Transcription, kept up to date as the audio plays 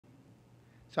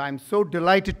So I'm so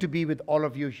delighted to be with all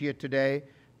of you here today.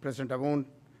 President Aoun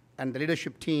and the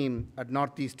leadership team at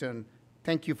Northeastern,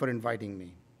 thank you for inviting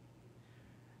me.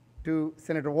 To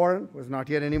Senator Warren, who is not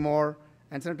here anymore,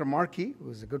 and Senator Markey,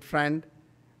 who is a good friend,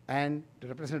 and to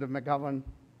Representative McGovern,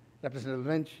 Representative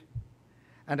Lynch,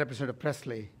 and Representative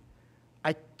Presley,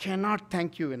 I cannot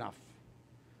thank you enough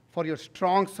for your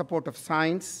strong support of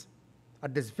science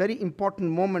at this very important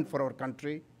moment for our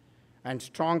country, and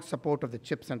strong support of the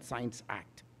CHIPS and Science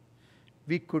Act.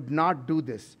 We could not do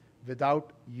this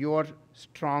without your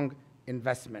strong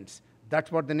investments.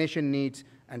 That's what the nation needs,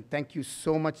 and thank you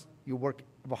so much. You work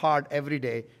hard every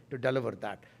day to deliver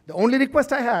that. The only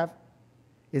request I have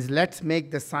is let's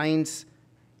make the science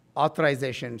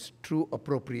authorizations true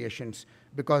appropriations,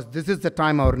 because this is the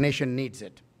time our nation needs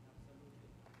it.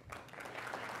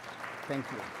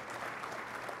 Thank you.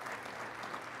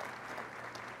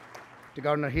 To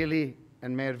Governor Healey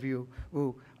and Mayor View,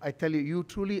 who I tell you, you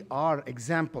truly are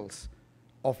examples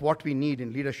of what we need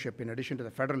in leadership in addition to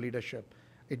the federal leadership.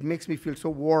 It makes me feel so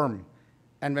warm.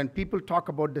 And when people talk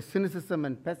about the cynicism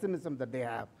and pessimism that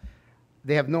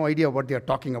they have no idea what they're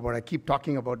talking about. I keep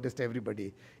talking about this to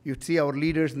everybody. You see our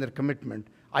leaders and their commitment.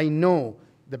 I know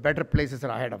the better places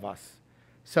are ahead of us.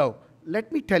 So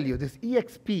let me tell you, this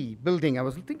EXP building, I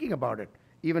was thinking about it,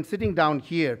 even sitting down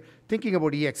here, thinking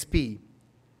about EXP.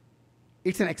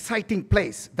 It's an exciting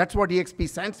place. That's what EXP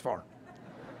stands for.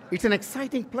 It's an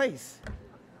exciting place.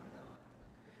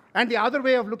 And the other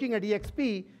way of looking at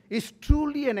EXP is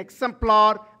truly an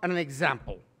exemplar and an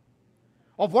example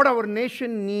of what our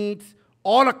nation needs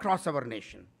all across our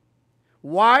nation.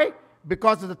 Why?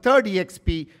 Because of the third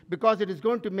EXP, because it is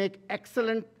going to make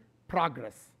excellent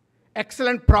progress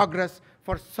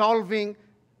for solving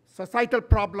societal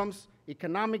problems,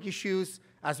 economic issues,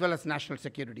 as well as national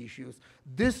security issues.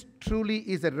 This truly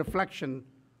is a reflection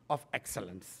of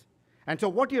excellence. And so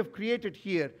what you have created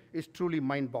here is truly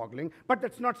mind-boggling, but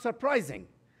that's not surprising,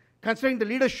 considering the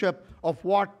leadership of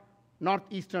what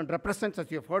Northeastern represents,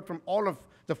 as you have heard from all of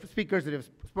the speakers that have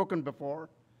spoken before.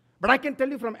 But I can tell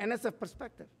you from NSF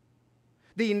perspective,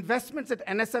 the investments that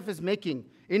NSF is making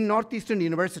in Northeastern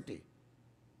University,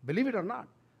 believe it or not,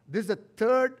 this is the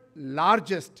third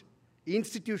largest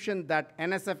institution that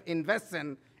NSF invests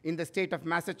in the state of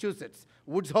Massachusetts.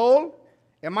 Woods Hole,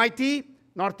 MIT,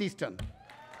 Northeastern.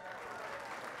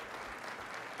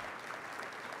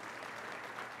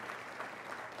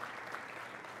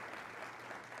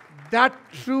 That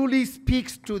truly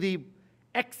speaks to the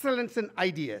excellence in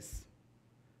ideas.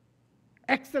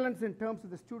 Excellence in terms of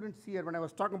the students here. When I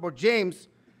was talking about James,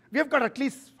 we have got at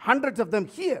least hundreds of them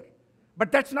here.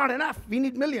 But that's not enough. We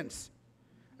need millions.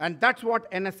 And that's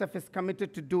what NSF is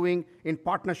committed to doing in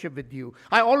partnership with you.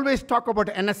 I always talk about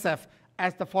NSF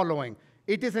as the following.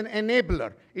 It is an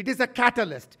enabler. It is a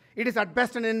catalyst. It is at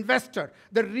best an investor.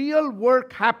 The real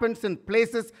work happens in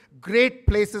places, great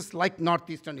places like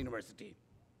Northeastern University.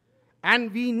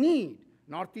 And we need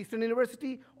Northeastern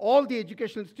University, all the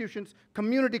educational institutions,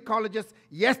 community colleges,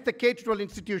 yes, the K-12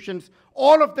 institutions,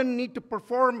 all of them need to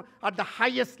perform at the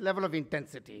highest level of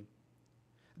intensity.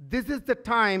 This is the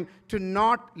time to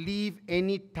not leave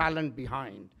any talent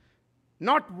behind.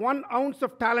 Not 1 ounce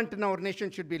of talent in our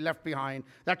nation should be left behind.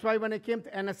 That's why when I came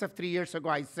to NSF 3 years ago,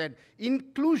 I said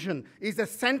inclusion is a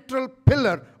central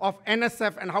pillar of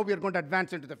NSF and how we are going to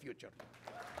advance into the future.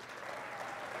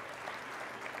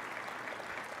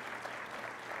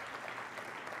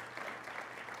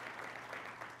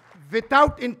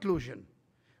 Without inclusion,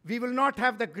 we will not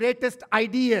have the greatest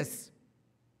ideas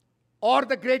or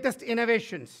the greatest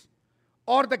innovations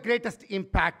or the greatest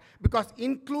impact, because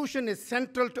inclusion is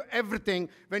central to everything.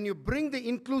 When you bring the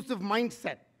inclusive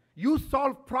mindset, you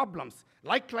solve problems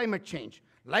like climate change,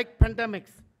 like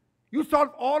pandemics. You solve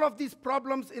all of these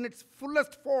problems in its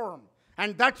fullest form,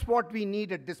 and that's what we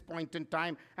need at this point in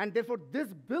time. And therefore, this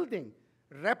building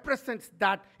represents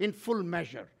that in full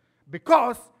measure,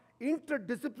 because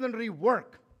interdisciplinary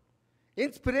work,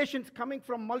 inspirations coming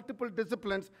from multiple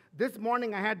disciplines. This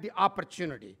morning I had the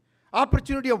opportunity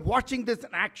of watching this in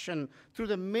action through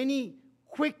the many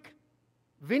quick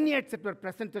vignettes that were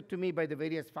presented to me by the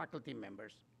various faculty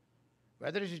members.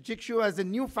 Whether it's Jikshu as a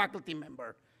new faculty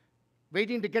member,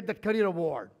 waiting to get that career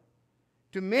award,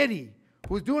 to Mary,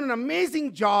 who's doing an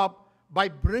amazing job by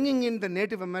bringing in the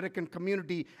Native American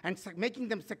community and making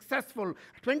them successful,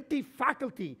 20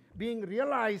 faculty being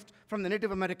realized from the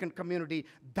Native American community.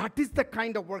 That is the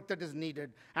kind of work that is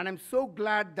needed. And I'm so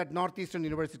glad that Northeastern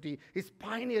University is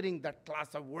pioneering that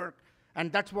class of work,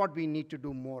 and that's what we need to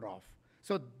do more of.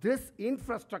 So this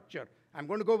infrastructure, I'm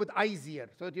going to go with I's here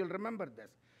so that you'll remember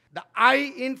this. The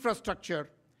I infrastructure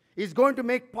is going to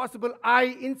make possible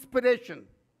I inspiration.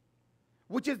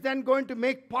 which is then going to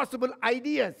make possible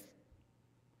ideas.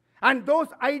 And those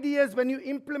ideas, when you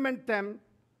implement them,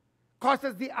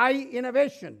 causes the I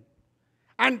innovation.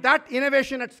 And that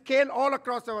innovation at scale all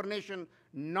across our nation,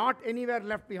 not anywhere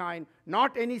left behind,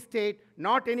 not any state,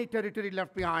 not any territory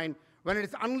left behind, when it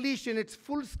is unleashed in its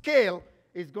full scale,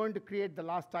 is going to create the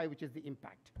last I, which is the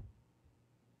impact.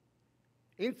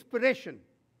 Inspiration,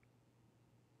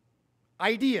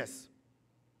 ideas,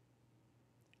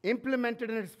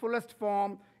 implemented in its fullest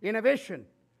form, innovation,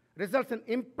 results in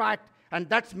impact, and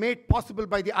that's made possible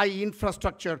by the IE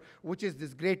infrastructure, which is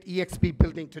this great EXP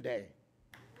building today.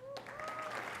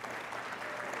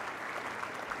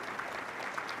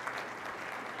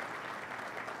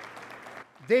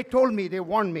 They told me, they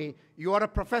warned me, you are a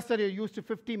professor, you're used to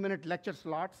 50-minute lecture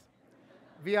slots.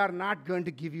 We are not going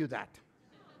to give you that.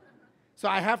 So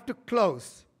I have to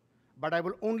close, but I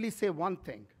will only say one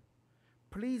thing.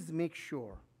 Please make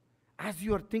sure, as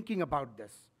you are thinking about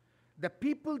this, the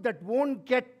people that won't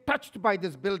get touched by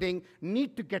this building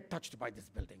need to get touched by this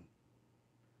building.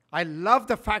 I love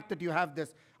the fact that you have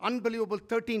this unbelievable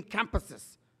 13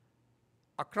 campuses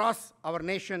across our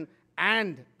nation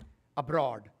and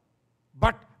abroad.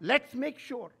 But let's make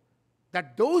sure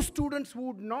that those students who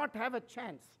would not have a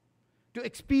chance to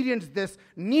experience this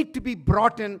need to be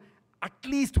brought in at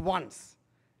least once.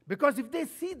 Because if they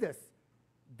see this,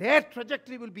 their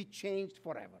trajectory will be changed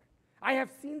forever. I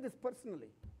have seen this personally.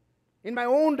 In my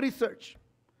own research,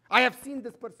 I have seen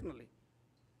this personally,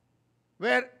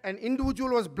 where an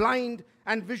individual was blind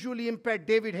and visually impaired,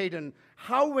 David Hayden,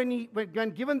 how when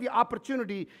given the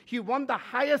opportunity, he won the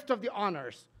highest of the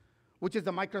honors, which is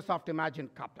the Microsoft Imagine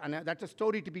Cup. And that's a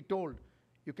story to be told.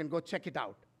 You can go check it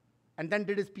out. And then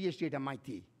did his PhD at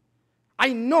MIT.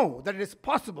 I know that it is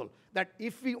possible that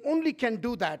if we only can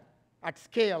do that at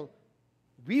scale,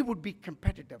 we would be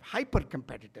competitive,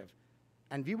 hyper-competitive,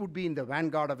 and we would be in the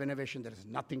vanguard of innovation. There is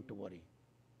nothing to worry.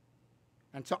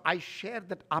 And so I share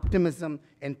that optimism,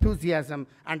 enthusiasm,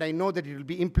 and I know that it will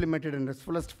be implemented in its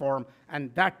fullest form,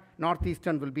 and that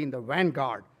Northeastern will be in the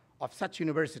vanguard of such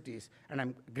universities. And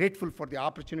I'm grateful for the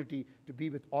opportunity to be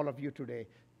with all of you today.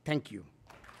 Thank you.